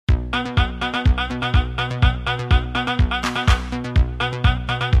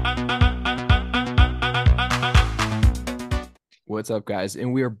what's up, guys?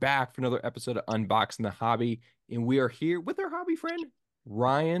 And we are back for another episode of Unboxing the Hobby. And we are here with our hobby friend,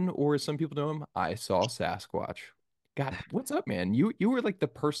 Ryan, or as some people know him, I Saw Sasquatch. God, what's up, man? You were like the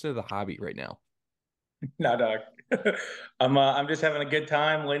person of the hobby right now. No, dog. I'm just having a good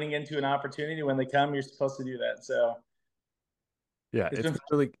time leaning into an opportunity. When they come, you're supposed to do that. So Yeah, it's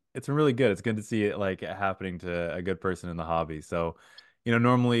been it's been really good. It's good to see it like happening to a good person in the hobby. So,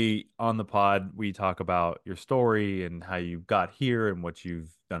 normally on the pod we talk about your story and how you got here and what you've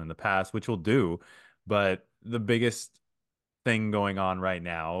done in the past, which we'll do. But the biggest thing going on right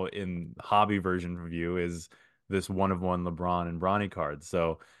now in hobby version review is this one of one LeBron and Bronny cards.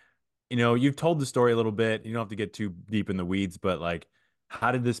 So, you've told the story a little bit. You don't have to get too deep in the weeds, but like,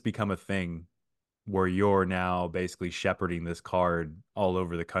 how did this become a thing where you're now basically shepherding this card all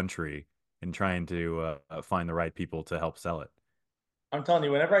over the country and trying to find the right people to help sell it? I'm telling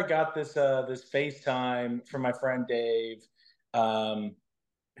you, whenever I got this FaceTime from my friend Dave, um,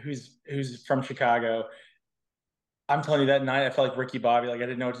 who's from Chicago, I'm telling you that night I felt like Ricky Bobby, like I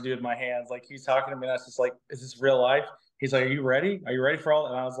didn't know what to do with my hands. Like he's talking to me, and I was just like, "Is this real life?" He's like, "Are you ready? Are you ready for all?"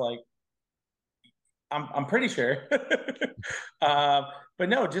 And I was like, I'm pretty sure. um, but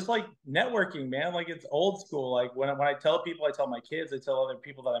no, just like networking, man. Like it's old school. Like when I tell people, I tell my kids, I tell other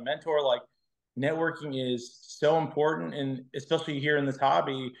people that I mentor, like networking is so important, and especially here in this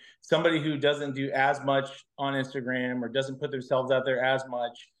hobby, somebody who doesn't do as much on Instagram or doesn't put themselves out there as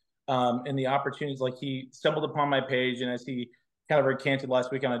much, and the opportunities. Like he stumbled upon my page, and as he kind of recanted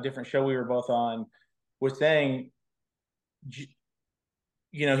last week on a different show we were both on, was saying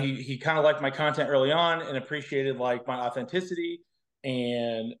he kind of liked my content early on and appreciated like my authenticity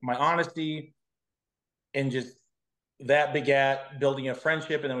and my honesty, and just that begat building a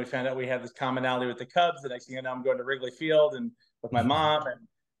friendship. And then we found out we had this commonality with the Cubs. The next thing you know, I'm going to Wrigley Field and with my mom, and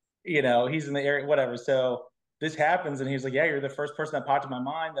he's in the area, whatever. So this happens, and he's like, "Yeah, you're the first person that popped in my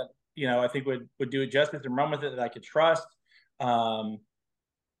mind that I think would do it justice and run with it, that I could trust." Um,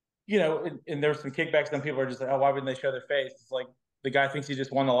 and there's some kickbacks. Then people are just like, "Oh, why wouldn't they show their face?" It's like the guy thinks he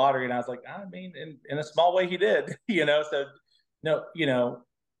just won the lottery, and I was like, I mean, in a small way, he did. So no,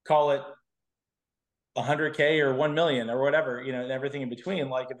 call it 100K or 1 million or whatever, and everything in between.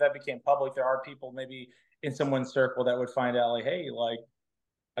 Like if that became public, there are people maybe in someone's circle that would find out, like, hey, like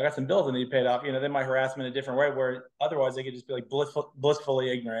I got some bills that need paid off. They might harass them in a different way, where otherwise they could just be like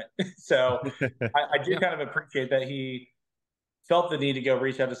blissfully ignorant. So I do Yeah. kind of appreciate that he felt the need to go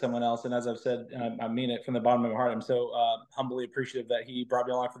reach out to someone else. And as I've said, I mean it from the bottom of my heart. I'm so humbly appreciative that he brought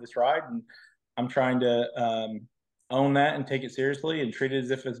me along for this ride, and I'm trying to own that and take it seriously and treat it as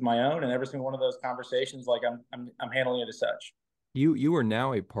if it's my own. And every single one of those conversations, like I'm handling it as such. You are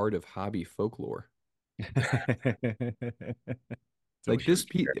now a part of hobby folklore. So Like true.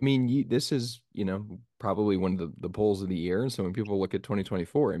 I mean, this is, probably one of the polls of the year. So when people look at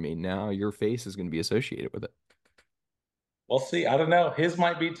 2024, I mean, now your face is going to be associated with it. We'll see. I don't know. His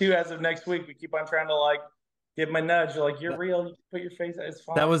might be too as of next week. We keep on trying to like give him a nudge. Like you're That, real. You can put your face. It's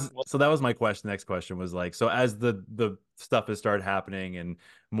that fine. was so that was my question. Next question was like, so as the stuff has started happening and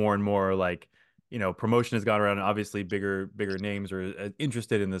more like, promotion has gone around and obviously bigger names are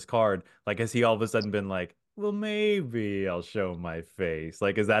interested in this card. Like, has he all of a sudden been like, well, maybe I'll show my face?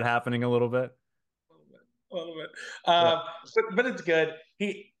 Like, is that happening a little bit? A little bit. Yeah. But it's good.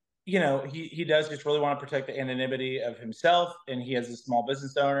 He does just really want to protect the anonymity of himself, and he has a small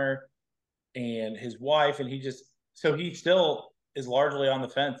business owner and his wife, and he still is largely on the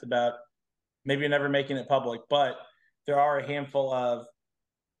fence about maybe never making it public. But there are a handful of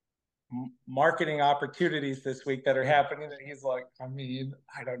marketing opportunities this week that are happening that he's like, I mean,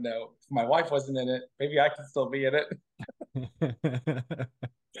 I don't know. If my wife wasn't in it, maybe I could still be in it.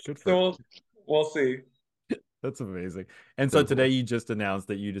 Good So for we'll see. That's amazing. And so So today cool. you just announced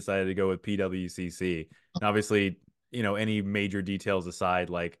that you decided to go with PWCC. And obviously, any major details aside,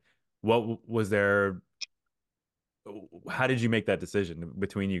 like was there, how did you make that decision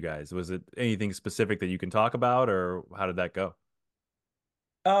between you guys? Was it anything specific that you can talk about, or how did that go?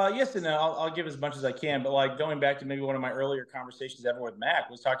 Yes and no. I'll give as much as I can, but like going back to maybe one of my earlier conversations ever with Mac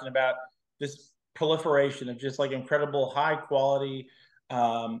was talking about this proliferation of just like incredible high quality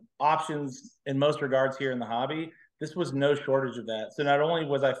options in most regards here in the hobby. This was no shortage of that. So not only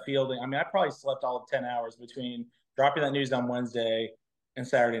was I fielding, I mean, I probably slept all of 10 hours between dropping that news on Wednesday and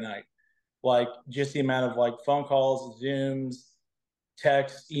Saturday night. Like just the amount of like phone calls, Zooms,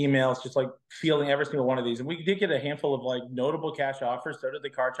 texts, emails, just like fielding every single one of these. And we did get a handful of like notable cash offers. So did the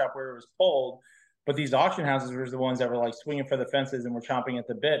card shop where it was pulled. But these auction houses were the ones that were like swinging for the fences and were chomping at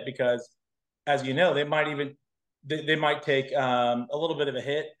the bit because, as you know, they might take a little bit of a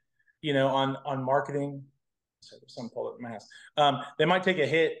hit, on marketing Someone pulled up my house. They might take a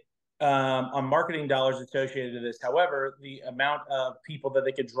hit on marketing dollars associated to this. However, the amount of people that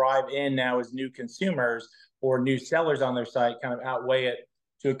they could drive in now as new consumers or new sellers on their site kind of outweigh it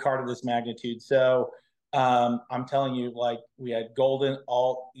to a card of this magnitude. So I'm telling you, like we had Golden,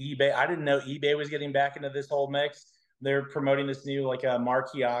 Alt, eBay. I didn't know eBay was getting back into this whole mix. They're promoting this new like a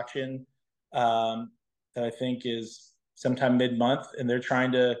marquee auction that I think is sometime mid-month, and they're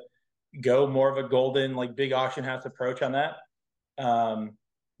trying to go more of a golden like big auction house approach on that.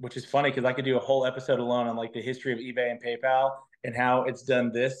 Which is funny because I could do a whole episode alone on like the history of eBay and PayPal and how it's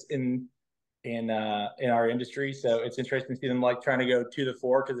done this in our industry. So it's interesting to see them like trying to go to the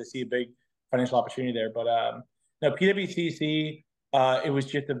fore because they see a big financial opportunity there. But no, PWCC, it was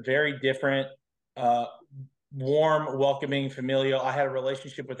just a very different, warm, welcoming, familial. I had a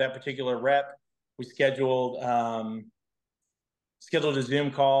relationship with that particular rep. We scheduled a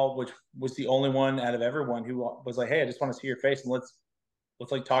Zoom call, which was the only one out of everyone who was like, "Hey, I just want to see your face and let's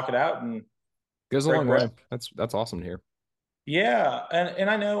like talk it out and Goes a break long bread." way. That's awesome to hear. Yeah, and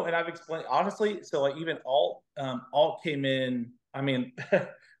I know, and I've explained honestly. So like even Alt came in. I mean,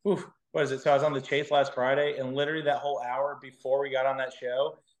 oof, what is it? So I was on the Chase last Friday, and literally that whole hour before we got on that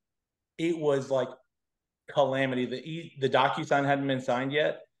show, it was like calamity. The DocuSign hadn't been signed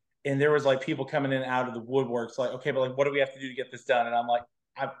yet, and there was like people coming in out of the woodworks. Like, okay, but like, what do we have to do to get this done? And I'm like,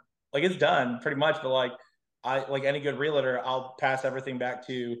 it's done pretty much, but like, I like any good realtor, I'll pass everything back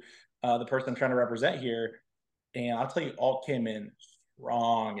to the person I'm trying to represent here. And I'll tell you, Alt came in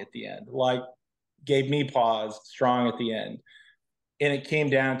strong at the end, like gave me pause, strong at the end. And it came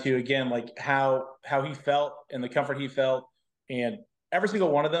down to again, like how he felt and the comfort he felt. And every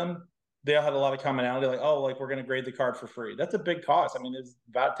single one of them, they all had a lot of commonality, like, oh, like we're gonna grade the card for free. That's a big cost. I mean, it's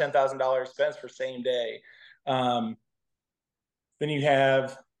about $10,000 spent for same day. Then you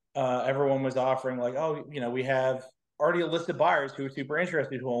have everyone was offering like, oh, we have already a list of buyers who are super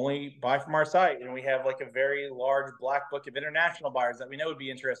interested who only buy from our site, and we have like a very large black book of international buyers that we know would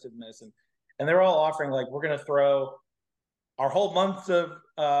be interested in this, and they're all offering like we're going to throw our whole months of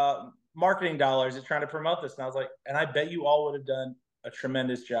marketing dollars at trying to promote this. And I was like, and I bet you all would have done a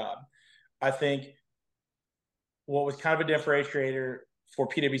tremendous job. I think what was kind of a differentiator for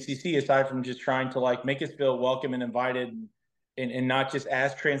PWCC, aside from just trying to like make us feel welcome and invited and not just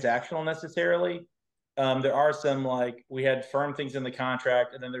as transactional necessarily. There are some like we had firm things in the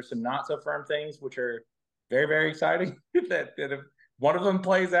contract, and then there's some not so firm things which are very very exciting. that if one of them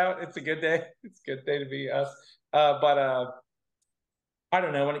plays out, it's a good day. It's a good day to be us. But I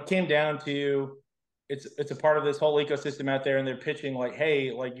don't know. When it came down to it's a part of this whole ecosystem out there, and they're pitching like,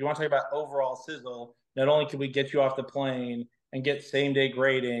 hey, like you want to talk about overall sizzle? Not only can we get you off the plane and get same day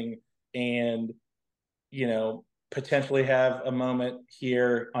grading, and potentially have a moment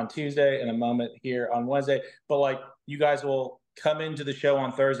here on Tuesday and a moment here on Wednesday, but like you guys will come into the show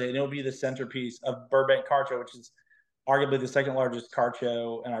on Thursday and it'll be the centerpiece of Burbank Car Show, which is arguably the second largest car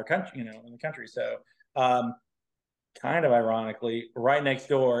show in our country, in the country. So, kind of ironically, right next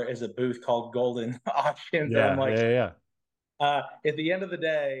door is a booth called Golden Auctions. And I'm Yeah, like, yeah, yeah. at the end of the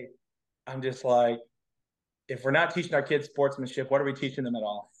day, I'm just like, if we're not teaching our kids sportsmanship, what are we teaching them at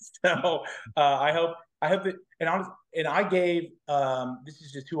all? So I hope that, and I gave, this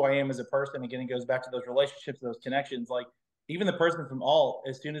is just who I am as a person. Again, it goes back to those relationships, those connections. Like even the person from Alt,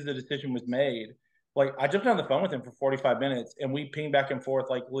 as soon as the decision was made, like I jumped on the phone with him for 45 minutes and we pinged back and forth,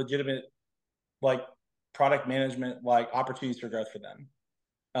 like legitimate, like product management, like opportunities for growth for them.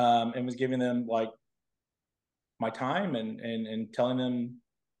 And was giving them like my time and telling them,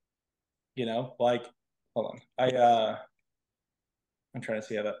 like, hold on. I'm trying to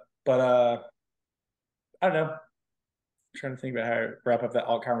see how that, but I don't know. I'm trying to think about how to wrap up that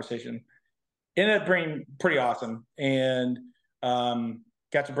alt conversation. Ended up being pretty awesome, and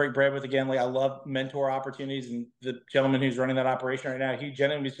got to break bread with again. Like I love mentor opportunities, and the gentleman who's running that operation right now, he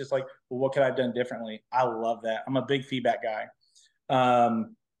genuinely is just like, well, what could I have done differently? I love that. I'm a big feedback guy.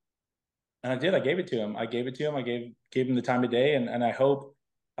 And I did. I gave it to him. I gave him the time of day, and I hope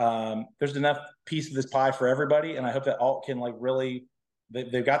there's enough piece of this pie for everybody. And I hope that Alt can like really,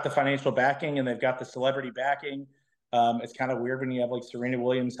 they've got the financial backing and they've got the celebrity backing. It's kind of weird when you have like Serena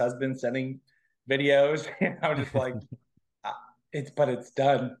Williams' husband sending videos. I'm just like, but it's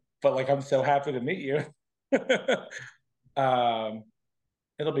done. But like, I'm so happy to meet you.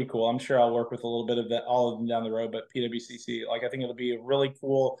 It'll be cool. I'm sure I'll work with a little bit of that, all of them down the road. But PWCC, like, I think it'll be a really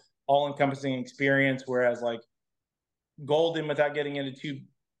cool, all-encompassing experience. Whereas like Golden, without getting into too,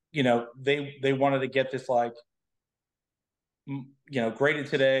 they wanted to get this like, graded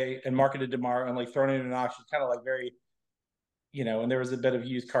today and marketed tomorrow and like thrown in an auction, kind of like very, and there was a bit of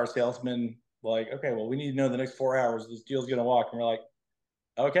used car salesman like, okay, well, we need to know the next 4 hours this deal's gonna walk. And we're like,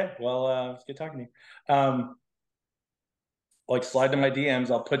 okay, well, it's good talking to you. Like slide to my DMs,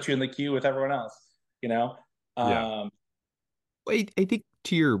 I'll put you in the queue with everyone else, you know? Yeah. Um, I think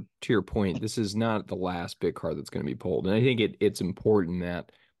to your point, this is not the last big card that's going to be pulled, and I think it's important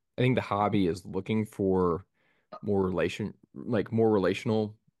that I think the hobby is looking for more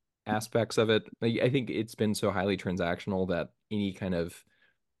relational aspects of it. Like, I think it's been so highly transactional that any kind of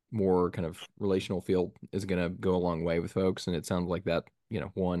more kind of relational feel is going to go a long way with folks, and it sounds like that,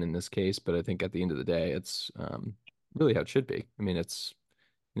 won in this case. But I think at the end of the day, it's really how it should be. I mean, it's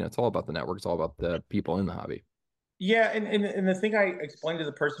all about the network. It's all about the people in the hobby. yeah, and the thing I explained to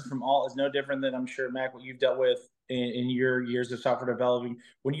the person from Alt is no different than I'm sure, Mac, what you've dealt with in your years of software developing.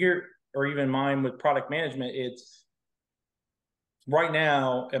 When you're, or even mine with product management, it's right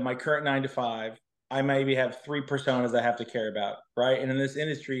now at my current 9 to 5, I maybe have three personas I have to care about, right? And in this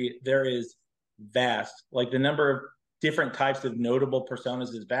industry, there is vast, like the number of different types of notable personas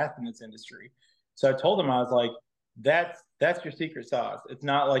is vast in this industry. So I told him, I was like, that's your secret sauce. It's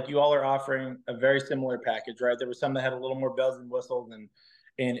not like you all are offering a very similar package, right? There was some that had a little more bells and whistles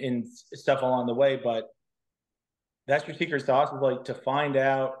and stuff along the way, but that's your secret sauce is like to find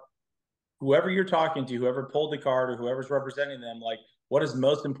out whoever you're talking to, whoever pulled the card or whoever's representing them, like what is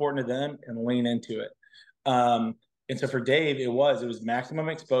most important to them and lean into it. And so for Dave, it was maximum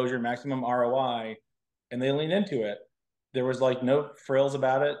exposure, maximum ROI, and they leaned into it. There was like no frills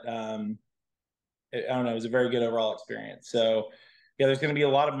about it. I don't know. It was a very good overall experience. So yeah, there's going to be a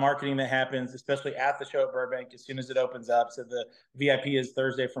lot of marketing that happens, especially at the show at Burbank as soon as it opens up. So the VIP is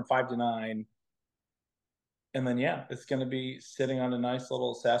Thursday from 5 to 9. And then yeah, it's going to be sitting on a nice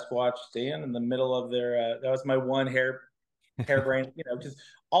little Sasquatch stand in the middle of their. That was my one hairbrain. Just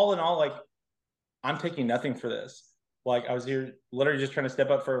all in all, like I'm taking nothing for this. Like I was here literally just trying to step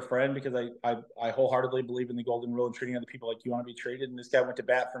up for a friend because I wholeheartedly believe in the golden rule and treating other people like you want to be treated. And this guy went to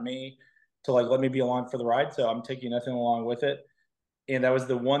bat for me to like let me be along for the ride. So I'm taking nothing along with it. And that was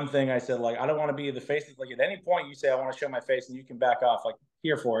the one thing I said, like, I don't want to be the face. Like at any point you say I want to show my face and you can back off, like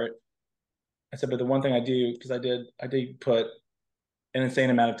here for it. I said, but the one thing I do, because I did put an insane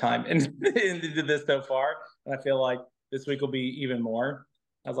amount of time into this so far. And I feel like this week will be even more.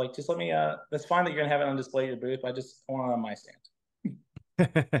 I was like, just let me, that's fine that you're going to have it on display at your booth. I just want it on my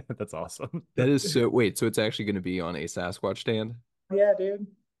stand. That's awesome. That is so. Wait, so it's actually going to be on a Sasquatch stand? Yeah, dude.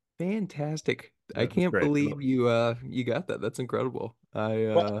 Fantastic. I That's can't great. believe you got that. That's incredible.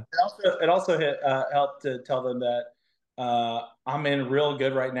 I Well, it also helped to tell them that I'm in real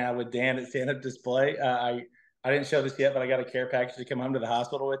good right now with Dan at Stand Up Display. I didn't show this yet, but I got a care package to come home to the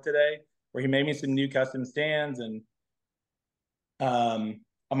hospital with today, where he made me some new custom stands, and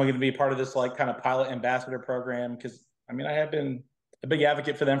I'm going to be part of this like kind of pilot ambassador program because I mean I have been a big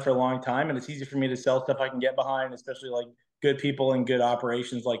advocate for them for a long time, and it's easy for me to sell stuff I can get behind, especially like good people and good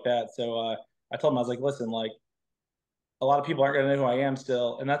operations like that. So I told him I was like, listen, like a lot of people aren't going to know who I am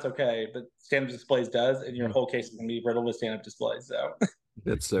still, and that's okay. But stand-up displays does, and your whole case is going to be riddled with stand-up displays. So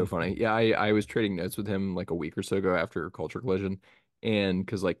That's so funny. Yeah, I was trading notes with him like a week or so ago after Culture Collision, and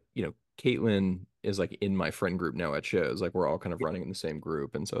because like Caitlin is like in my friend group now at shows, like we're all kind of running in the same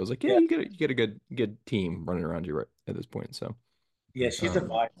group, and so I was like, yeah, yeah, you get a good team running around you right at this point. So yeah, she's a um,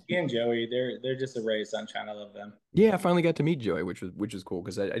 vibe. She and Joey, they're just a ray of sunshine. I love them. yeah, I finally got to meet Joey, which was cool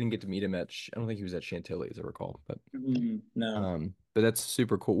because I didn't get to meet him I don't think he was at Chantilly as I recall, but No, that's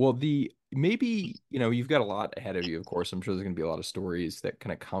super cool. Well, the maybe, you've got a lot ahead of you, of course. I'm sure there's going to be a lot of stories that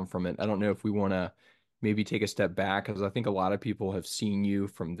kind of come from it. I don't know if we want to maybe take a step back because I think a lot of people have seen you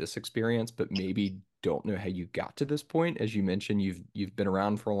from this experience, but maybe don't know how you got to this point. As you mentioned, you've been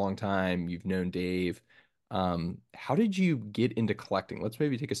around for a long time. You've known Dave. How did you get into collecting? Let's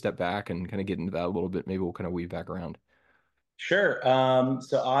maybe take a step back and kind of get into that a little bit. Maybe we'll kind of weave back around. sure.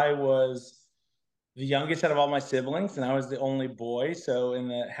 So I was the youngest out of all my siblings, and I was the only boy. So in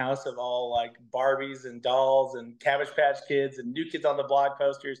the house of all like Barbies and dolls and Cabbage Patch Kids and New Kids on the Block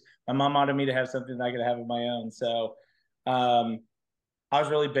posters, my mom wanted me to have something that I could have of my own. So um, I was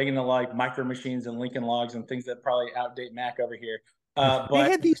really big into like micro machines and Lincoln Logs and things that probably outdate Mac over here. I But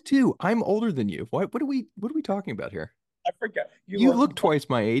had these too. I'm older than you. What are we talking about here? I forgot you You love look twice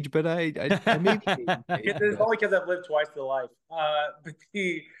my age, but I may be dating Dave, it's but only because I've lived twice the life. But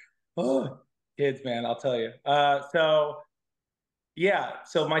oh, kids, man, I'll tell you. So yeah.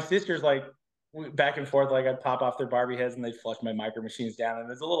 So my sisters like back and forth, like I'd pop off their Barbie heads and they'd flush my micro machines down. And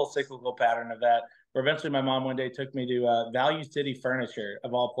there's a little cyclical pattern of that. Where eventually my mom one day took me to Value City Furniture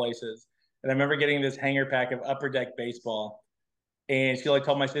of all places. And I remember getting this hanger pack of Upper Deck baseball. And she like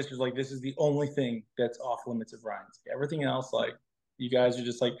told my sisters like this is the only thing that's off limits of Ryan's. Everything else, like You guys are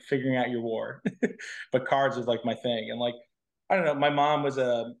just like figuring out your war. But cards is like my thing. And like, I don't know, my mom was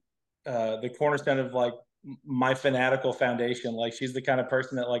the cornerstone of like my fanatical foundation. Like she's the kind of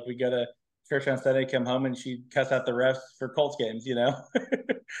person that like we go to church on Sunday, come home, and she'd cuss out the refs for Colts games, you know?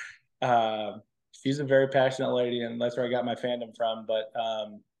 uh, she's a very passionate lady, and that's where I got my fandom from. But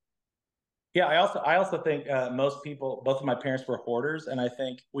yeah, I also think most people, both of my parents were hoarders, and I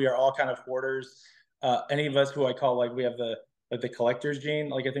think we are all kind of hoarders. Any of us who I call like we have the like the collector's gene,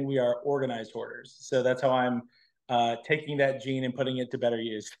 like I think we are organized hoarders. So that's how I'm taking that gene and putting it to better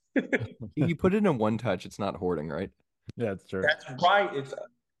use. You put it in one touch, it's not hoarding, right? Yeah, that's true. That's right. It's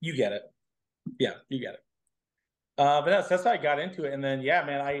you get it. Yeah, you get it. But that's how I got into it. And then yeah,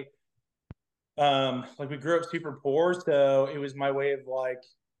 man, I like we grew up super poor, so it was my way of like,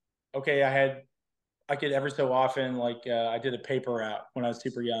 okay, I could every so often like I did a paper route when I was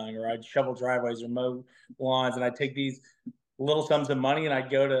super young, or I'd shovel driveways or mow lawns, and I'd take these little sums of money and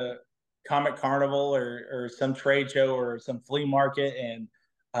I'd go to Comic Carnival or some trade show or some flea market, and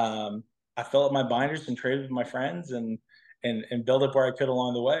I fill up my binders and trade with my friends and build up where I could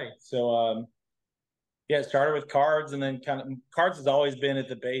along the way. So yeah, it started with cards, and then kind of cards has always been at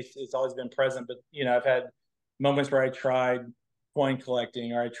the base. It's always been present, but you know, I've had moments where I tried coin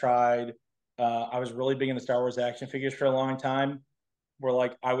collecting, or I tried. I was really big into Star Wars action figures for a long time, where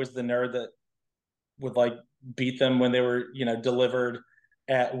like I was the nerd that would like beat them when they were, you know, delivered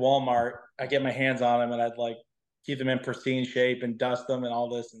at Walmart. I get my hands on them and I'd like keep them in pristine shape and dust them and all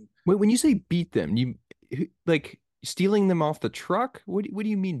this. And Wait, when you say beat them, you like stealing them off the truck? What do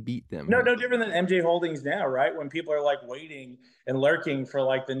you mean beat them? no different than MJ Holdings now, right? When people are like waiting and lurking for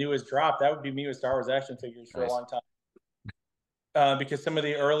like the newest drop, that would be me with Star Wars action figures for a Nice. long time. Because some of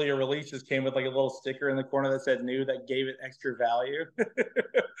the earlier releases came with like a little sticker in the corner that said new, that gave it extra value.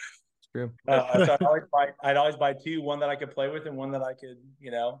 It's true. So I'd always buy two, one that I could play with and one that I could,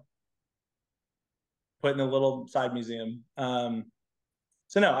 you know, put in a little side museum.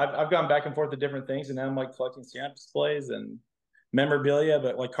 So no, I've gone back and forth to different things, and now I'm like collecting stamp displays and memorabilia,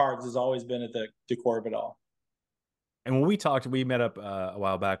 but like cards has always been at the core of it all. And when we talked, we met up a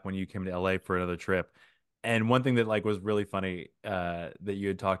while back when you came to LA for another trip. And one thing that like was really funny that you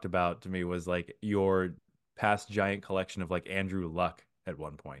had talked about to me was like your past giant collection of like Andrew Luck at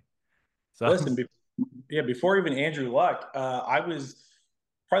one point. So Listen, yeah, before even Andrew Luck, I was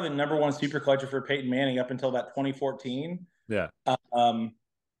probably the number one super collector for Peyton Manning up until about 2014. yeah, Um,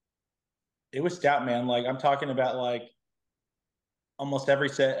 it was stout, man. Like I'm talking about like almost every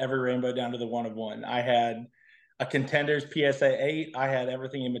set, every rainbow down to the one of one. I had a Contenders PSA 8. I had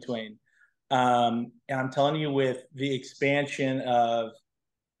everything in between. And I'm telling you, with the expansion of,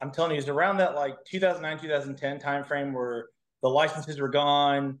 I'm telling you, it's around that like 2009, 2010 timeframe where the licenses were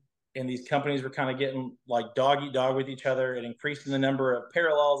gone and these companies were kind of getting like dog eat dog with each other and increasing the number of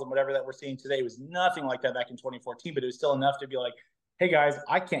parallels and whatever that we're seeing today. It was nothing like that back in 2014, but it was still enough to be like, hey guys,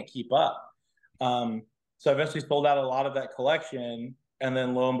 I can't keep up. So I eventually sold out a lot of that collection. And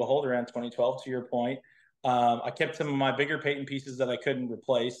then lo and behold, around 2012, to your point, I kept some of my bigger Peyton pieces that I couldn't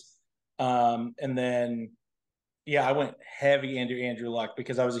replace. And then, yeah, I went heavy into Andrew Luck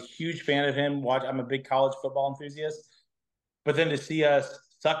because I was a huge fan of him. I'm a big college football enthusiast. But then to see us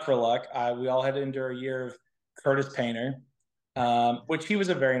suck for luck, we all had to endure a year of Curtis Painter, which he was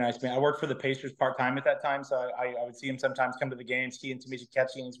a very nice man. I worked for the Pacers part time at that time, so I would see him sometimes come to the games. He and Tamisha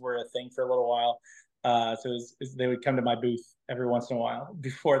Catchings were a thing for a little while. They would come to my booth every once in a while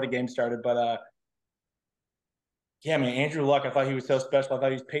before the game started. But yeah, man, Andrew Luck, I thought he was so special. I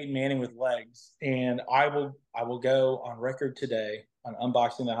thought he was Peyton Manning with legs. And I will go on record today on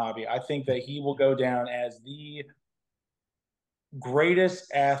Unboxing the Hobby. I think that he will go down as the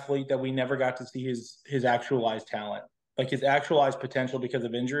greatest athlete that we never got to see his actualized talent, like his actualized potential because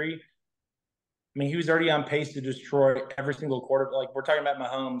of injury. I mean, he was already on pace to destroy every single quarter. Like we're talking about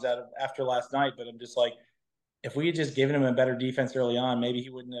Mahomes after last night, but I'm just like, if we had just given him a better defense early on, maybe he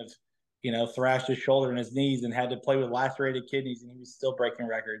wouldn't have, you know, thrashed his shoulder and his knees and had to play with lacerated kidneys, and he was still breaking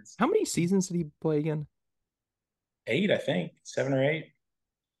records. How many seasons did he play again? 8, I think, 7 or 8,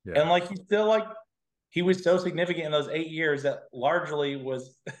 yeah. and like he's still like he was so significant in those 8 years that largely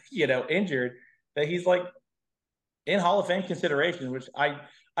was, you know, injured, that he's like in Hall of Fame consideration, which I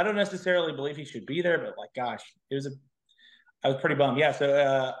don't necessarily believe he should be there, but like, gosh, I was pretty bummed. Yeah,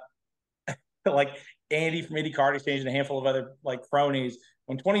 so like Andy from Indy Card Exchange and a handful of other like cronies.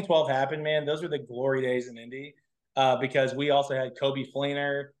 When 2012 happened, man, those were the glory days in Indy, because we also had Kobe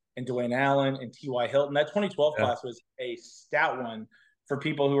Fleener and Dwayne Allen and T.Y. Hilton. That 2012 Yeah. class was a stout one for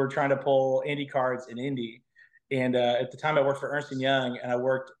people who were trying to pull Indy cards in Indy. And at the time, I worked for Ernst & Young, and I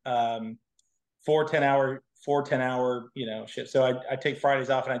worked 4 10 hour shifts. So I take Fridays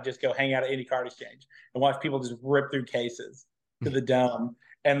off and I just go hang out at Indy Card Exchange and watch people just rip through cases to the dome.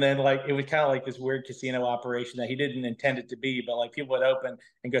 And then like it was kind of like this weird casino operation that he didn't intend it to be, but like people would open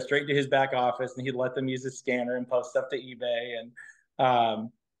and go straight to his back office and he'd let them use his scanner and post stuff to eBay. And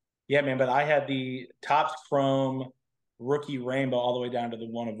yeah, man, but I had the Topps Chrome rookie rainbow all the way down to the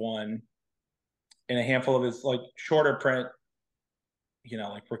 1/1 and a handful of his like shorter print,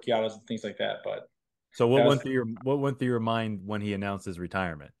 like rookie autos and things like that. But So that was what went through your mind when he announced his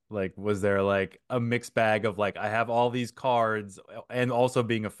retirement? Like, was there like a mixed bag of like I have all these cards and also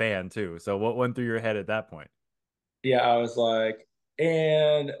being a fan too? So what went through your head at that point? yeah, I was like,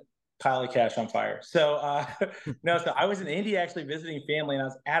 and pile of cash on fire. So no, so I was in Indy actually visiting family, and I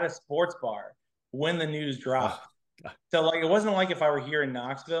was at a sports bar when the news Oh, dropped. God. So like, it wasn't like if I were here in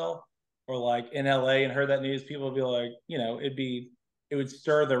Knoxville or like in LA and heard that news, people would be like, it would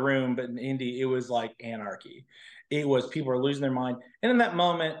stir the room. But in Indy, it was like anarchy. It was people were losing their mind, and in that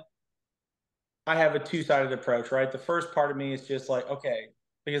moment, I have a two-sided approach, right? The first part of me is just like, okay,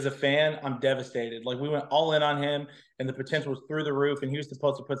 like as a fan, I'm devastated. Like we went all in on him, and the potential was through the roof, and he was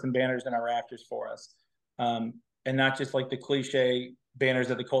supposed to put some banners in our rafters for us, and not just like the cliche banners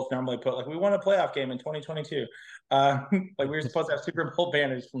that the Colts normally put. Like we won a playoff game in 2022. Like we were supposed to have Super Bowl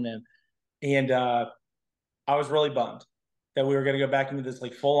banners from him, and I was really bummed that we were going to go back into this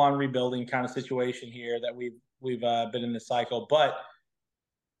like full-on rebuilding kind of situation here that we've been in this cycle, but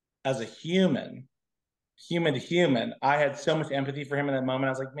as a human to human, I had so much empathy for him in that moment. I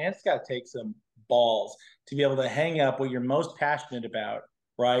was like, man, it's got to take some balls to be able to hang up what you're most passionate about,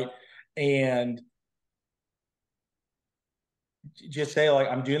 right? And just say like,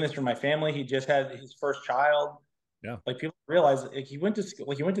 I'm doing this for my family. He just had his first child. Yeah. Like people realize like he went to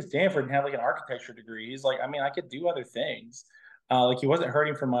Stanford and had like an architecture degree. He's like, I mean, I could do other things. Like he wasn't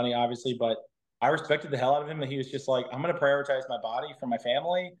hurting for money, obviously, but I respected the hell out of him. And he was just like, I'm going to prioritize my body for my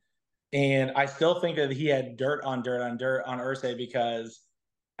family. And I still think that he had dirt on dirt on dirt on Ursay because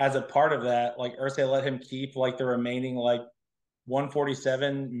as a part of that, like Ursay let him keep like the remaining like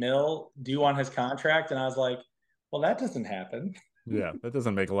 147 mil due on his contract. And I was like, well, that doesn't happen. Yeah, that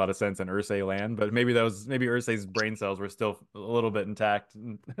doesn't make a lot of sense in Ursay land, but maybe Ursay's brain cells were still a little bit intact.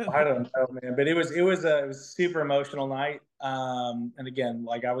 I don't know, man. But it was a super emotional night. And again,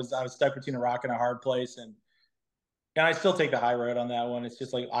 like I was stuck between a rock and a hard place. And I still take the high road on that one. It's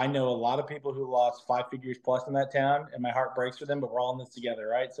just like I know a lot of people who lost 5 figures plus in that town, and my heart breaks for them. But we're all in this together,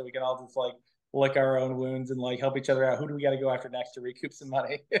 right? So we can all just like lick our own wounds and like help each other out. Who do we got to go after next to recoup some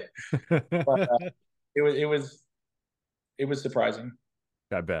money? But it was surprising.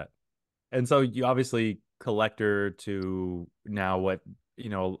 I bet. And so you obviously collector to now what,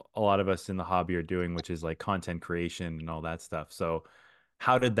 a lot of us in the hobby are doing, which is like content creation and all that stuff. So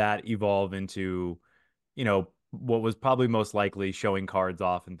how did that evolve into, what was probably most likely showing cards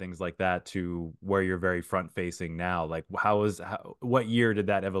off and things like that to where you're very front facing now? Like what year did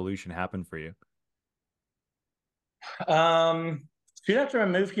that evolution happen for you? Soon after I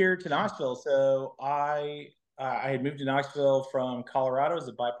moved here to Knoxville, so I had moved to Knoxville from Colorado as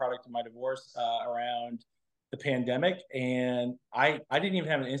a byproduct of my divorce around the pandemic, and I didn't even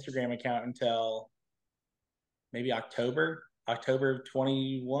have an Instagram account until maybe October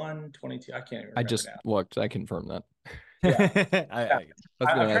 21, 22. I can't even I remember just now. looked. I confirmed that. Yeah, yeah. I I was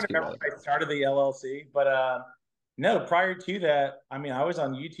I'm going to trying to ask you remember about when I started the LLC, but no, prior to that, I mean, I was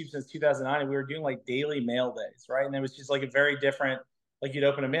on YouTube since 2009, and we were doing like daily mail days, right? And it was just like a very different, like you'd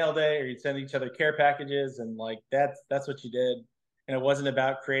open a mail day or you'd send each other care packages, and like that's what you did. And it wasn't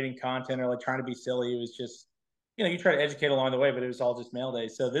about creating content or like trying to be silly. It was just, you try to educate along the way, but it was all just mail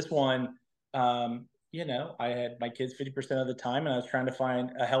days. So this one, I had my kids 50% of the time, and I was trying to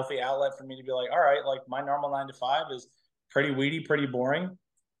find a healthy outlet for me to be like, all right, like my normal 9 to 5 is pretty weedy, pretty boring.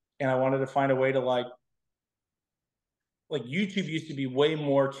 And I wanted to find a way to like YouTube used to be way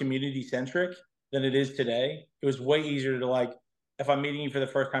more community centric than it is today. It was way easier to like, if I'm meeting you for the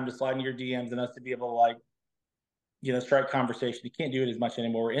first time, to slide into your DMs and us to be able to like, start conversation. You can't do it as much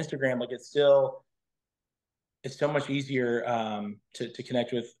anymore. Instagram, like it's so much easier to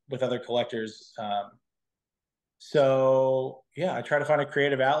connect with other collectors. So yeah, I try to find a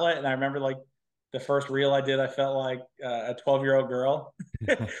creative outlet, and I remember like the first reel I did, I felt like a 12-year-old girl,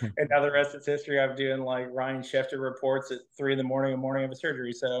 and now the rest is history. I'm doing like Ryan Schefter reports at 3 in the morning, a morning of a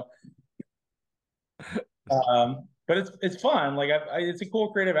surgery. So, but it's fun. Like it's a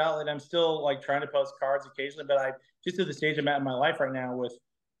cool creative outlet. I'm still like trying to post cards occasionally, but I just at the stage I'm at in my life right now with,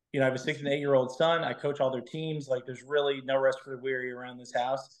 I have a 6 and 8 year old son. I coach all their teams. Like there's really no rest for the weary around this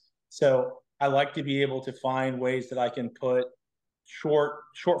house. So I like to be able to find ways that I can put short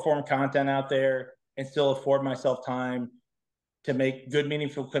form content out there and still afford myself time to make good,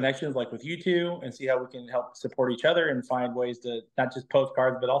 meaningful connections like with you two and see how we can help support each other and find ways to not just post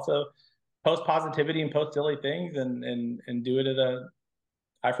cards, but also post positivity and post silly things and do it at a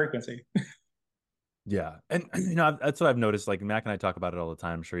high frequency. Yeah. And that's what I've noticed. Like Mac and I talk about it all the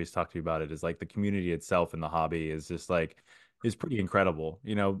time. I'm sure he's talked to you about it. Is like the community itself in the hobby is just like is pretty incredible.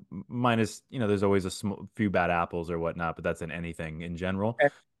 Minus, there's always a few bad apples or whatnot, but that's in anything in general.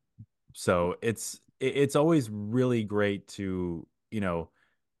 And So it's always really great to,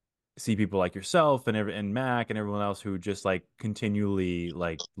 see people like yourself and Mac and everyone else who just like continually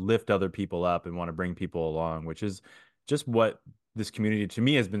like lift other people up and want to bring people along, which is just what this community to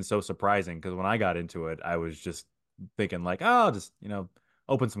me has been so surprising. Because when I got into it, I was just thinking like, oh, I'll just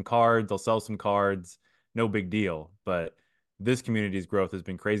open some cards, I'll sell some cards, no big deal. But this community's growth has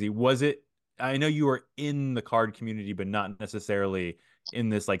been crazy. Was it? I know you were in the card community, but not necessarily in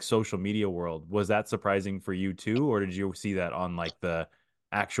this like social media world. Was that surprising for you too, or did you see that on like the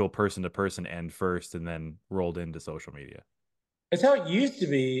actual person to person end first and then rolled into social media? it's how it used to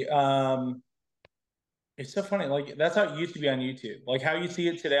be. It's so funny. Like that's how it used to be on YouTube. Like how you see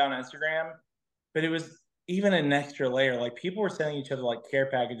it today on Instagram, but it was even an extra layer. Like people were sending each other like care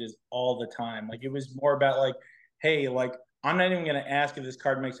packages all the time. Like it was more about like, hey, like I'm not even gonna ask if this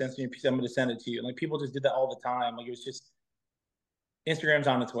card makes sense to me because I'm gonna send it to you. And like people just did that all the time. Like it was just Instagram's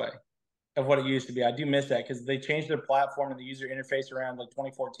on its way of what it used to be. I do miss that because they changed their platform and the user interface around like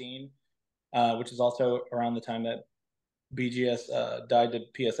 2014, which is also around the time that BGS died to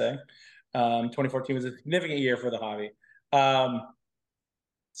PSA. 2014 was a significant year for the hobby.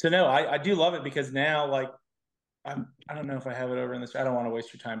 So no, I do love it because now like I don't know if I have it over in this. I don't want to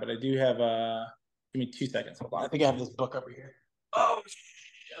waste your time, but I do have. Give me 2 seconds. Hold on. I think I have this book over here. Oh,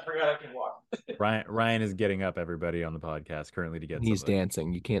 I forgot I can walk. Ryan is getting up everybody on the podcast currently to get He's something.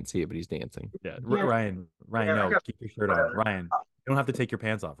 dancing. You can't see it, but he's dancing. Yeah, Yeah. Ryan, Yeah, no, keep your shirt on. whatever. Ryan, you don't have to take your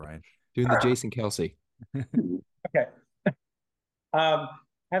pants off, Ryan. Doing the Jason Kelsey. Okay. I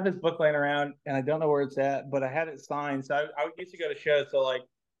have this book laying around, and I don't know where it's at, but I had it signed. So I used to go to shows. So like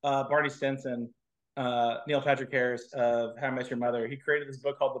Barney Stinson, Neil Patrick Harris of How I Met Your Mother, he created this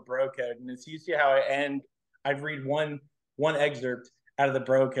book called The Bro Code, and it's used to how I end. I'd read one excerpt out of the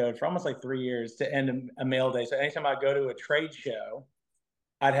Bro Code for almost like 3 years to end a mail day. So anytime I go to a trade show,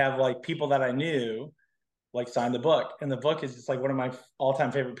 I'd have like people that I knew like sign the book, and the book is just like one of my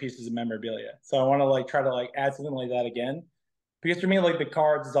all-time favorite pieces of memorabilia. So I want to like try to like add something like that again because for me, like the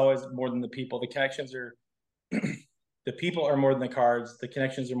cards is always more than the people. The connections are the people are more than the cards. The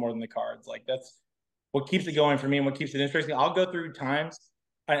connections are more than the cards. Like that's what keeps it going for me and what keeps it interesting. I'll go through times.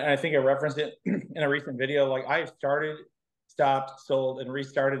 I think I referenced it in a recent video. Like I've started, stopped, sold, and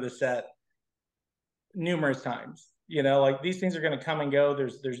restarted the set numerous times. Like these things are going to come and go.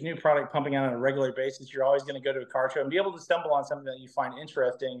 There's new product pumping out on a regular basis. You're always going to go to a car show and be able to stumble on something that you find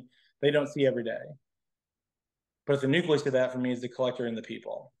interesting they don't see every day. But the nucleus of that for me is the collector and the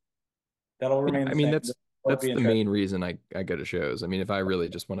people. That'll Yeah, remain I the mean same. It'll that's be the interesting. main reason I go to shows. I mean, if I really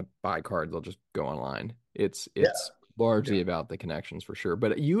just want to buy cards, I'll just go online. It's Yeah. it's largely about the connections for sure.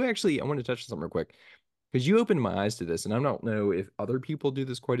 But you actually, I want to touch on something real quick because you opened my eyes to this, and I don't know if other people do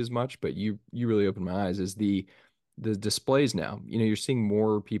this quite as much, but you really opened my eyes. Is the displays now? You're seeing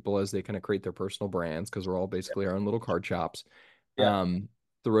more people as they kind of create their personal brands because we're all basically our own little card shops. Yeah. Um,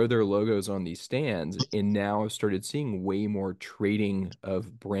 throw their logos on these stands, and now I've started seeing way more trading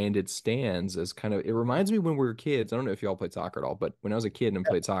of branded stands as kind of it reminds me when we were kids. I don't know if y'all played soccer at all, but when I was a kid and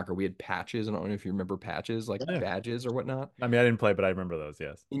played soccer, we had patches. I don't know if you remember patches, like Yeah. badges or whatnot. I mean, I didn't play, but I remember those.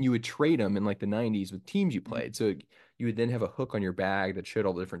 Yes. And you would trade them in like the 90s with teams you played. So you would then have a hook on your bag that showed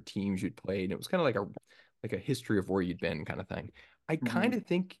all the different teams you'd played. And it was kind of like a history of where you'd been kind of thing. I kind Mhm. of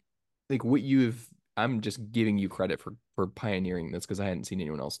think like what you've I'm just giving you credit for pioneering this because I hadn't seen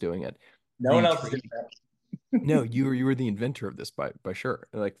anyone else doing it. No one The else is doing trade that. No, you were the inventor of this by sure.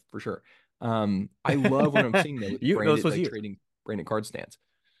 Like for sure. I love what I'm seeing though with This branded was like you. trading branded card stands.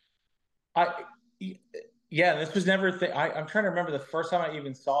 I yeah, this was never a thing. I'm trying to remember the first time I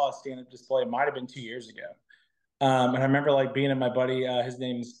even saw a stand-up display. It might have been 2 years ago. And I remember like being at my buddy, his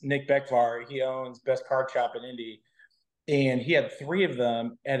name's Nick Beckvar. He owns Best Card Shop in Indy. And he had three of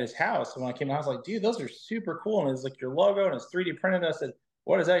them at his house. And when I came out, I was like, dude, those are super cool. And it's like your logo and it's 3D printed. I said,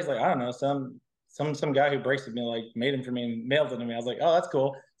 what is that? He's like, I don't know, some guy who breaks it me like made them for me and mailed it to me. I was like, oh, that's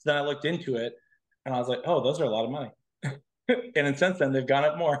cool. So then I looked into it and I was like, oh, those are a lot of money. And then since then they've gone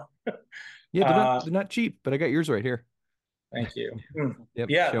up more. Yeah, they're not Uh, they're not cheap, but I got yours right here. thank you. Hmm. Yep,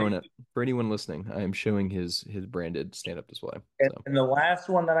 Yeah, showing it for anyone listening. I am showing his branded stand-up display. and, So and the last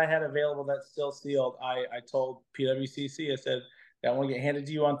one that I had available that's still sealed, I told PWCC, I said, that one get handed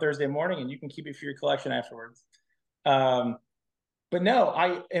to you on Thursday morning, and you can keep it for your collection afterwards. Um, but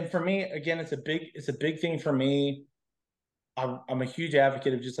no, and for me, again, it's a big thing for me. I'm a huge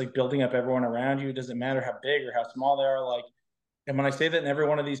advocate of just like building up everyone around you. It doesn't matter how big or how small they are. Like, and when I say that in every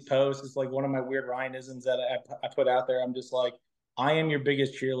one of these posts, it's like one of my weird Ryanisms that I put out there. I'm just like, I am your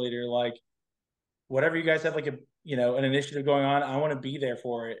biggest cheerleader. Like, whatever you guys have, like an initiative going on, I want to be there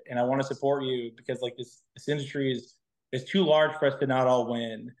for it, and I want to support you because like this industry is too large for us to not all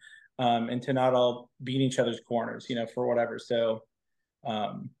win, and to not all be in each other's corners, for whatever. So,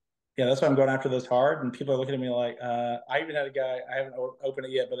 yeah, that's why I'm going after this hard. And people are looking at me like, I even had a guy, I haven't opened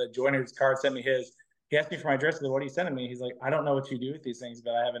it yet, but a joiner's card sent me his. He asked me for my address. I said, "What are you sending me?" He's like, "I don't know what you do with these things,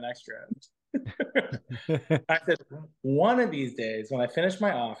 but I have an extra." I said, one of these days when I finish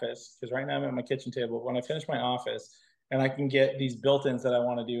my office, because right now I'm at my kitchen table, when I finish my office and I can get these built-ins that I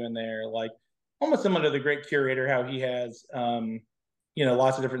want to do in there, like almost similar to the great curator, how he has,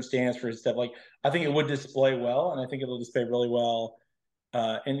 lots of different stands for his stuff. Like, I think it would display well, and I think it'll display really well.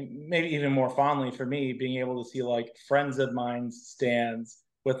 And maybe even more fondly for me, being able to see like friends of mine's stands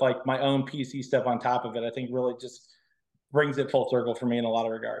with like my own PC stuff on top of it, I think really just brings it full circle for me in a lot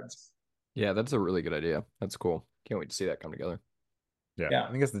of regards. Yeah, that's a really good idea. That's cool. Can't wait to see that come together. Yeah, Yeah.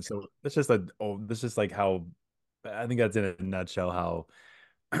 I think that's just that's just like how I think that's in a nutshell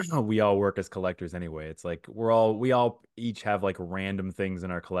how we all work as collectors anyway. It's like we all each have like random things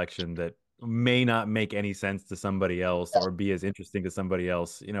in our collection that may not make any sense to somebody else or be as interesting to somebody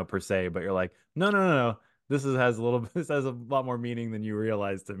else, per se, but you're like, no, no, no, no. This has a lot more meaning than you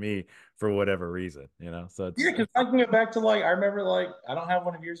realize to me for whatever reason, So Yeah, because I can get back to like I remember like I don't have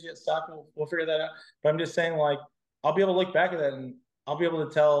one of yours yet stock. We'll figure that out. But I'm just saying like I'll be able to look back at that and I'll be able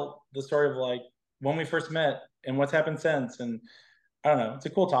to tell the story of like when we first met and what's happened since. And I don't know, it's a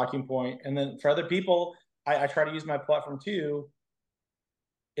cool talking point. And then for other people, I try to use my platform too.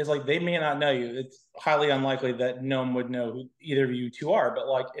 Is like they may not know you. It's highly unlikely that no one would know who either of you two are. But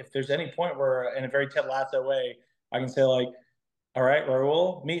like if there's any point where in a very Ted Lasso way, I can say like, all right,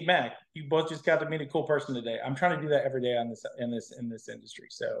 Raul, meet Mac. You both just got to meet a cool person today. I'm trying to do that every day on this industry.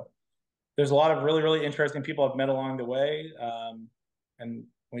 So there's a lot of really really interesting people I've met along the way, and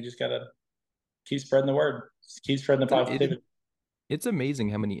we just got to keep spreading the word, just keep spreading the So it positivity. it's amazing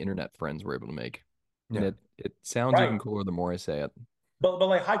how many internet friends we're able to make. And yeah, it sounds Right, even cooler the more I say it. but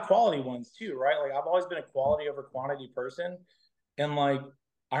like high quality ones too, right? Like I've always been a quality over quantity person, and like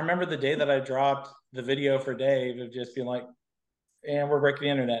I remember the day that I dropped the video for Dave of just being like, and we're breaking the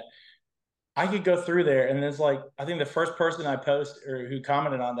internet. I could go through there, and there's like I think the first person I post or who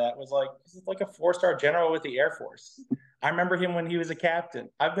commented on that was like, "This is like a 4-star general with the Air Force." I remember him when he was a captain.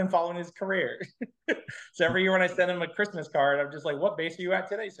 I've been following his career, so every year when I send him a Christmas card, I'm just like, "What base are you at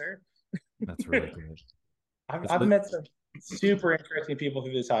today, sir?" that's really good. I've met some super interesting people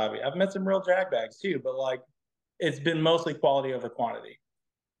through this hobby. I've met some real jackbags too, but like it's been mostly quality over quantity.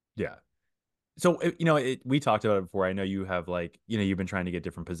 Yeah. So, we talked about it before. I know you have like, you've been trying to get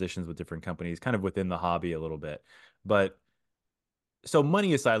different positions with different companies, kind of within the hobby a little bit. But so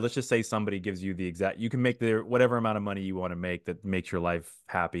money aside, let's just say somebody gives you you can make whatever amount of money you want to make that makes your life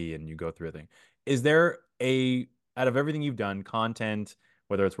happy and you go through a thing. Is there out of everything you've done, content,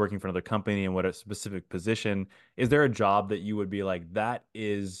 whether it's working for another company and what a specific position, is there a job that you would be like, that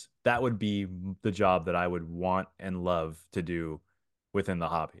would be the job that I would want and love to do within the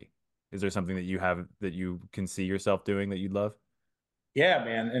hobby? Is there something that you have that you can see yourself doing that you'd love? Yeah,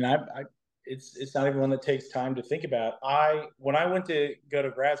 man, and it's not even one that takes time to think about. When I went to go to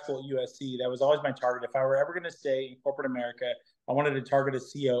grad school at USC, that was always my target. If I were ever going to stay in corporate America, I wanted to target a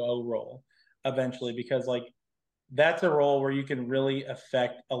COO role eventually because like that's a role where you can really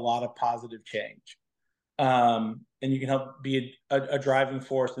affect a lot of positive change, and you can help be a driving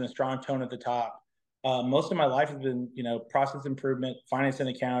force and a strong tone at the top. Most of my life has been process improvement, finance and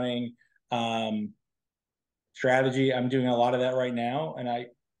accounting. Um, Strategy. I'm doing a lot of that right now, and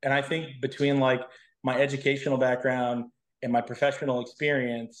I think between like my educational background and my professional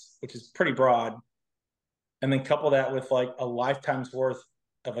experience, which is pretty broad, and then couple that with like a lifetime's worth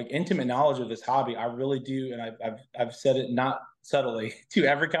of like intimate knowledge of this hobby, I really do, and I've said it not subtly to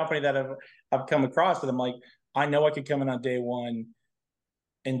every company that I've come across that I'm like, I know I could come in on day one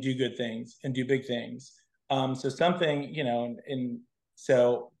and do good things and do big things. So something, and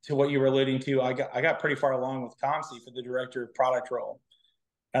so to what you were alluding to, I got pretty far along with ComC for the director of product role,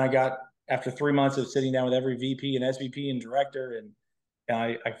 and I got after 3 months of sitting down with every VP and SVP and director,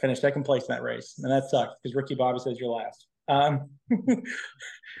 and I finished second place in that race, and that sucked because Ricky Bobby says you're last. I'm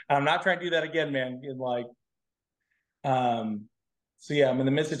not trying to do that again, man. In like, so yeah, I'm in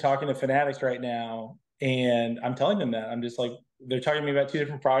the midst of talking to fanatics right now, and I'm telling them that I'm just like, they're talking to me about two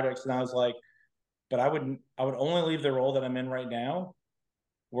different projects, and I was like, but I would only leave the role that I'm in right now,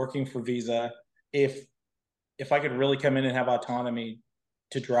 working for Visa, if I could really come in and have autonomy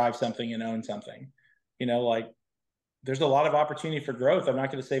to drive something and own something. Like there's a lot of opportunity for growth. I'm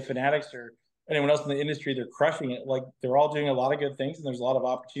not going to say Fanatics or anyone else in the industry, they're crushing it. Like they're all doing a lot of good things, and there's a lot of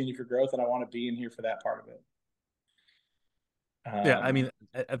opportunity for growth, and I want to be in here for that part of it. Yeah, I Um, mean,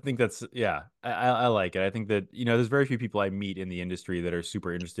 I think that's yeah, I like it. I think that, there's very few people I meet in the industry that are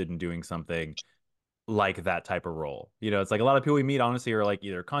super interested in doing something like that type of role. It's like a lot of people we meet honestly are like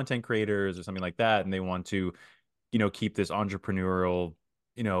either content creators or something like that, and they want to, keep this entrepreneurial,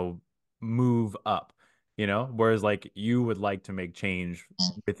 you know, move up, whereas like you would like to make change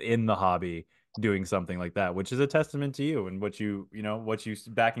within the hobby doing something like that, which is a testament to you and what you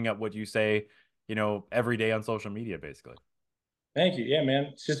backing up what you say, every day on social media, basically. Thank you. Yeah, man.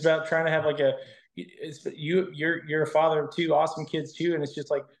 It's just about trying to have like you're a father of two awesome kids too, and it's just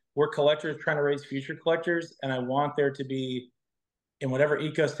like we're collectors trying to raise future collectors, and I want there to be in whatever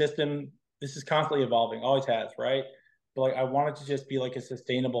ecosystem, this is constantly evolving, always has, right? But like I want it to just be like a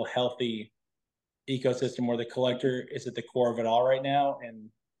sustainable, healthy ecosystem where the collector is at the core of it all right now, and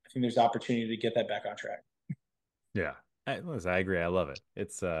I think there's opportunity to get that back on track. Yeah. Listen, I agree. I love it.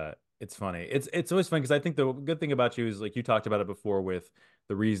 It's funny. It's always fun because I think the good thing about you is like you talked about it before with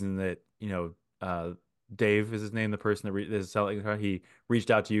the reason that, Dave is his name, the person that is selling he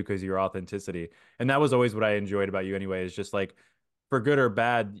reached out to you because of your authenticity. And that was always what I enjoyed about you anyway, is just like for good or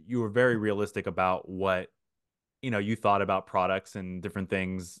bad, you were very realistic about what, you thought about products and different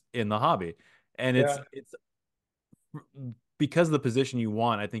things in the hobby. And Yeah, it's because of the position you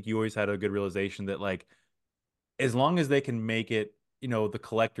want, I think you always had a good realization that like as long as they can make it, the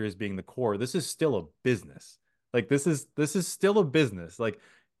collectors being the core, this is still a business. Like this is still a business. Like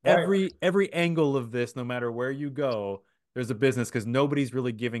right. every angle of this, no matter where you go, there's a business because nobody's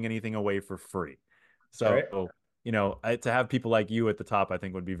really giving anything away for free. That's right. So, to have people like you at the top, I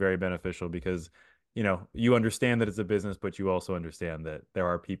think would be very beneficial because, you understand that it's a business, but you also understand that there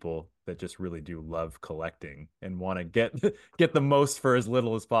are people that just really do love collecting and want to get get the most for as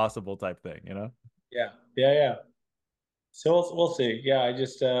little as possible type thing. Yeah, yeah, yeah. So we'll see. Yeah, I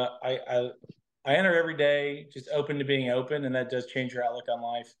just I enter every day just open to being open, and that does change your outlook on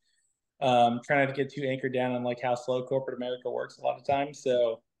life. Trying not to get too anchored down on like how slow corporate America works a lot of times.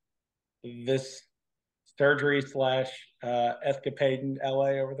 So this surgery slash escapade in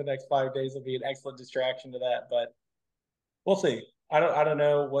LA over the next 5 days will be an excellent distraction to that. But we'll see. I don't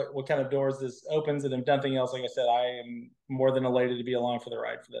know what kind of doors this opens, and if nothing else, like I said, I am more than elated to be along for the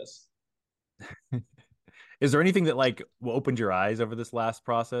ride for this. Is there anything that like opened your eyes over this last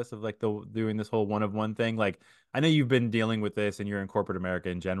process of like the doing this whole one of one thing? Like, I know you've been dealing with this and you're in corporate America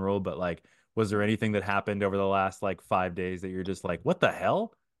in general, but like, was there anything that happened over the last like 5 days that you're just like, what the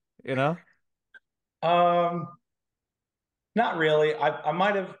hell? You know? Um, Not really. I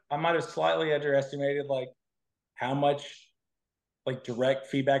might have slightly underestimated like how much like direct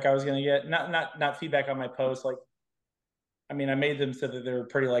feedback I was going to get. Not feedback on my post. Like I mean, I made them so that they were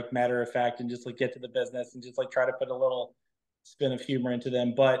pretty like matter of fact and just like get to the business and just like try to put a little spin of humor into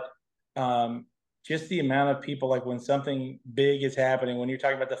them. But um, just the amount of people like when something big is happening, when you're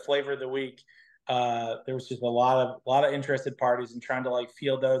talking about the flavor of the week, there was just a lot of interested parties and trying to like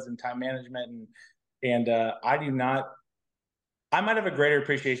field those and time management and I do not. I might have a greater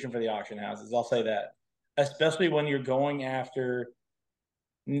appreciation for the auction houses. I'll say that, especially when you're going after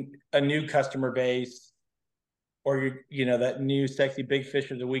a new customer base or that new sexy big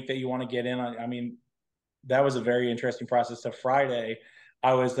fish of the week that you want to get in on. I mean, that was a very interesting process. So Friday,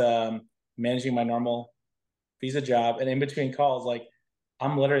 I was managing my normal visa job, and in between calls, like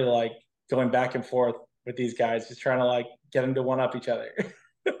I'm literally like going back and forth with these guys, just trying to like get them to one up each other.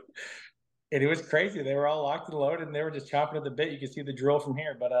 And it was crazy. They were all locked and loaded, and they were just chopping at the bit. You could see the drill from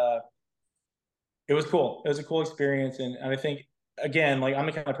here, but it was cool. It was a cool experience, and I think again, like I'm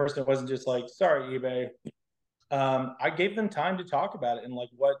the kind of person that wasn't just like, sorry, eBay. I gave them time to talk about it and like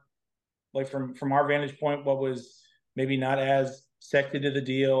what like from our vantage point, what was maybe not as sexy to the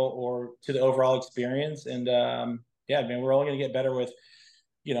deal or to the overall experience. And yeah, man, we're only going to get better with,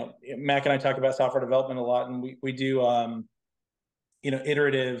 Mac and I talk about software development a lot, and we do,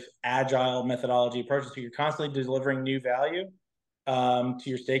 iterative, agile methodology approaches. So you're constantly delivering new value to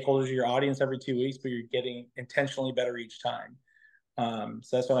your stakeholders, your audience every 2 weeks, but you're getting intentionally better each time.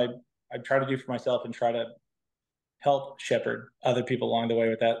 So that's what I try to do for myself and try to help shepherd other people along the way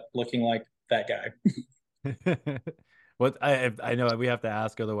with that looking like that guy. What I know we have to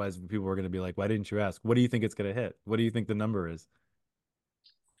ask, otherwise people are going to be like, why didn't you ask? What do you think it's going to hit? What do you think the number is?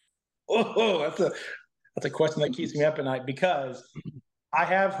 Oh, That's a question that keeps me up at night because I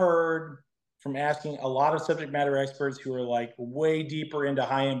have heard from asking a lot of subject matter experts who are like way deeper into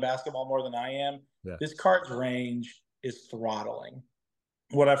high end basketball more than I am. Yeah. This card's range is throttling.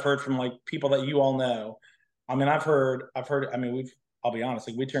 What I've heard from like people that you all know. I mean, I mean, I'll be honest,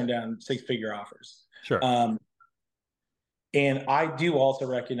 like we turned down 6-figure offers. Sure. And I do also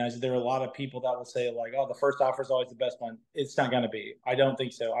recognize that there are a lot of people that will say, like, oh, the first offer is always the best one. It's not going to be. I don't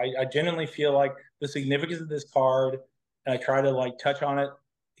think so. I genuinely feel like the significance of this card, and I try to like touch on it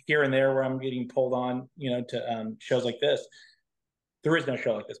here and there where I'm getting pulled on, to shows like this. There is no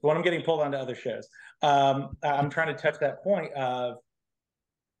show like this, but when I'm getting pulled on to other shows, I'm trying to touch that point of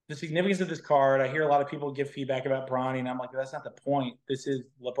the significance of this card. I hear a lot of people give feedback about Bronny, and I'm like, that's not the point. This is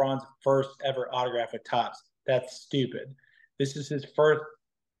LeBron's first ever autograph at Topps. That's stupid. This is his first,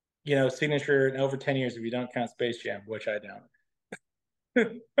 signature in over 10 years if you don't count Space Jam, which I don't.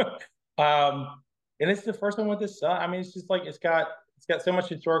 And it's the first one with his son. I mean, it's just like it's got so much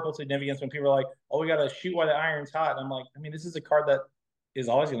historical significance when people are like, oh, we gotta shoot while the iron's hot. And I'm like, I mean, this is a card that is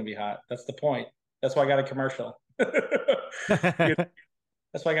always gonna be hot. That's the point. That's why I got a commercial. That's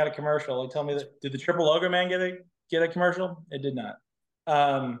why I got a commercial. They tell me that did the Triple Logo Man get a commercial? It did not.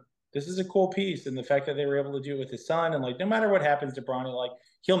 This is a cool piece, and the fact that they were able to do it with his son, and like no matter what happens to Bronny, like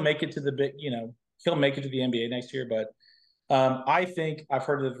he'll make it to the big, he'll make it to the NBA next year. But I think I've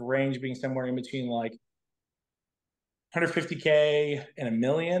heard of the range being somewhere in between like 150K and $1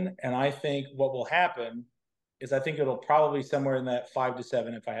 million, and I think what will happen is I think it'll probably somewhere in that 5 to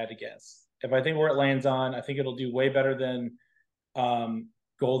 7 if I had to guess. If I think where it lands on, I think it'll do way better than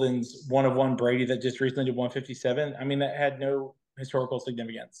Golden's 1/1 Brady that just recently did 157. I mean, that had no historical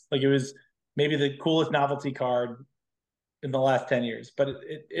significance. Like it was maybe the coolest novelty card in the last 10 years, but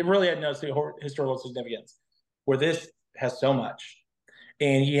it really had no historical significance. Where this has so much,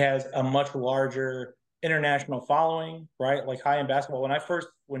 and he has a much larger international following, right? Like high end basketball.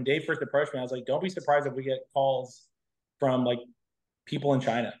 When Dave first approached me, I was like, don't be surprised if we get calls from like people in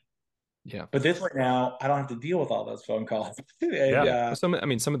China. Yeah. But this right now, I don't have to deal with all those phone calls. And, Yeah. Some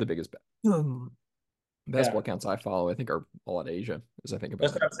of the biggest basketball accounts I follow, I think, are all in Asia, as I think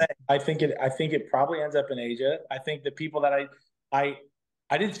about That's what I'm saying. I think it probably ends up in Asia. I think the people that I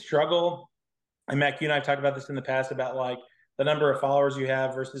did struggle, and Mac, you and I have talked about this in the past about like the number of followers you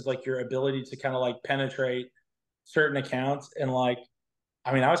have versus like your ability to kind of like penetrate certain accounts. And like,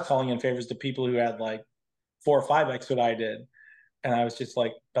 I mean, I was calling in favors to people who had like 4 or 5x what I did. And I was just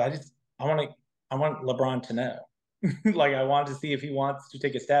like, but I want LeBron to know. Like I want to see if he wants to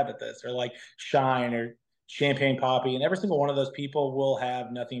take a stab at this, or like Shine or Champagne Poppy, and every single one of those people will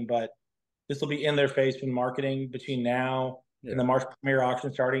have nothing but this will be in their face when marketing between now and the March Premier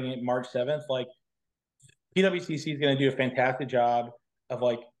auction starting at March 7th. Like PWCC is going to do a fantastic job of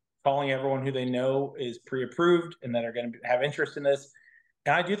like calling everyone who they know is pre-approved and that are going to have interest in this.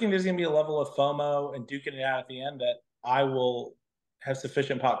 And I do think there's going to be a level of FOMO and duking it out at the end that I will have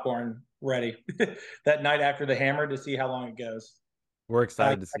sufficient popcorn ready that night after the hammer to see how long it goes. We're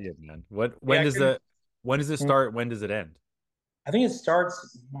excited to see it, man. When does it start? When does it end? I think it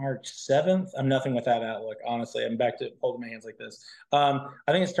starts March 7th. I'm nothing with that outlook, honestly. I'm back to holding my hands like this. I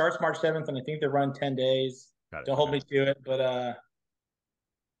think it starts March 7th, and I think they run 10 days. Don't hold me to it, but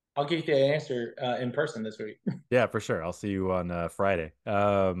I'll give you the answer in person this week. Yeah, for sure. I'll see you on Friday.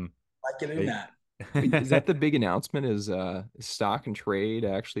 I can do that. Wait, is that the big announcement? Is Stock and Trade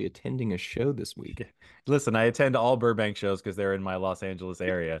actually attending a show this week? Listen, I attend all Burbank shows because they're in my Los Angeles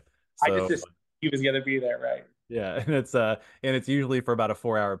area. So I just assumed he was going to be there, right? yeah, and it's usually for about a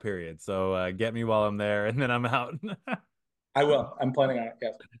 4 hour period. So get me while I'm there, and then I'm out. I will. I'm planning on it.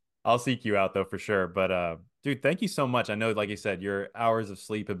 Yes. I'll seek you out though for sure. But dude, thank you so much. I know, like you said, your hours of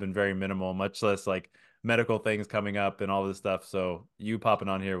sleep have been very minimal, much less like medical things coming up and all this stuff. So you popping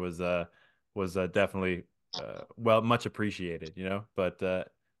on here was definitely well much appreciated, you know. But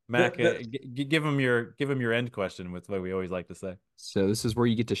Mac, give him your end question with what we always like to say. So this is where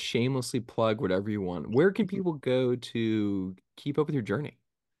you get to shamelessly plug whatever you want. Where can people go to keep up with your journey?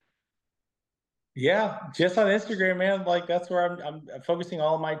 Yeah, just on Instagram, man. Like that's where I'm focusing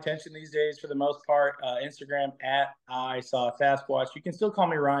all of my attention these days for the most part. Instagram at I saw Sasquatch. You can still call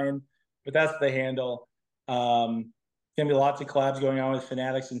me Ryan, but that's the handle. Gonna be lots of collabs going on with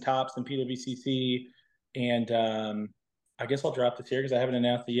Fanatics and Tops and PWCC, and I guess I'll drop this here because I haven't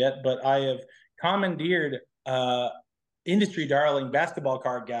announced it yet. But I have commandeered industry darling basketball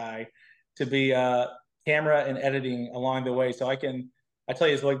card guy to be camera and editing along the way, so I tell you,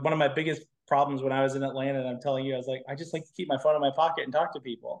 it's like one of my biggest problems when I was in Atlanta, and I'm telling you, I was like, I just like to keep my phone in my pocket and talk to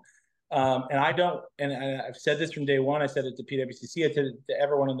people. And I don't, and I've said this from day one. I said it to PWCC. I said it to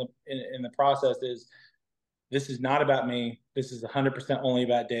everyone in the process is this is not about me. This is 100% only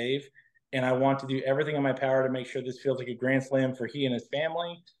about Dave. And I want to do everything in my power to make sure this feels like a grand slam for he and his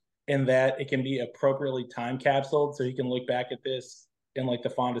family, and that it can be appropriately time capsuled so he can look back at this in like the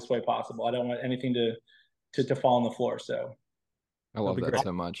fondest way possible. I don't want anything to fall on the floor. So I it'll love be that great.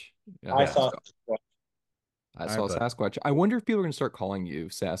 so much. I Yeah. Yeah. saw. I All right, saw bud. Sasquatch. I wonder if people are going to start calling you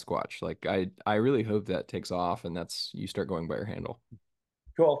Sasquatch. Like I really hope that takes off and that's you start going by your handle.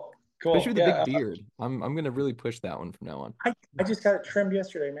 Cool. Especially Cool. with the big Yeah. beard. I'm going to really push that one from now on. I just got it trimmed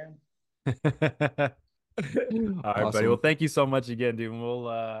yesterday, man. All right, buddy. Well, Awesome. thank you so much again, dude. And we'll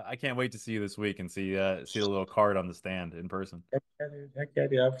I can't wait to see you this week and see the little card on the stand in person. Heck yeah, dude. Heck yeah,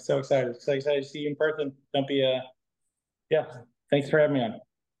 dude. I'm so excited. So excited to see you in person. Don't be yeah. Thanks for having me on.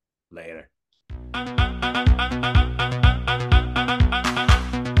 Later.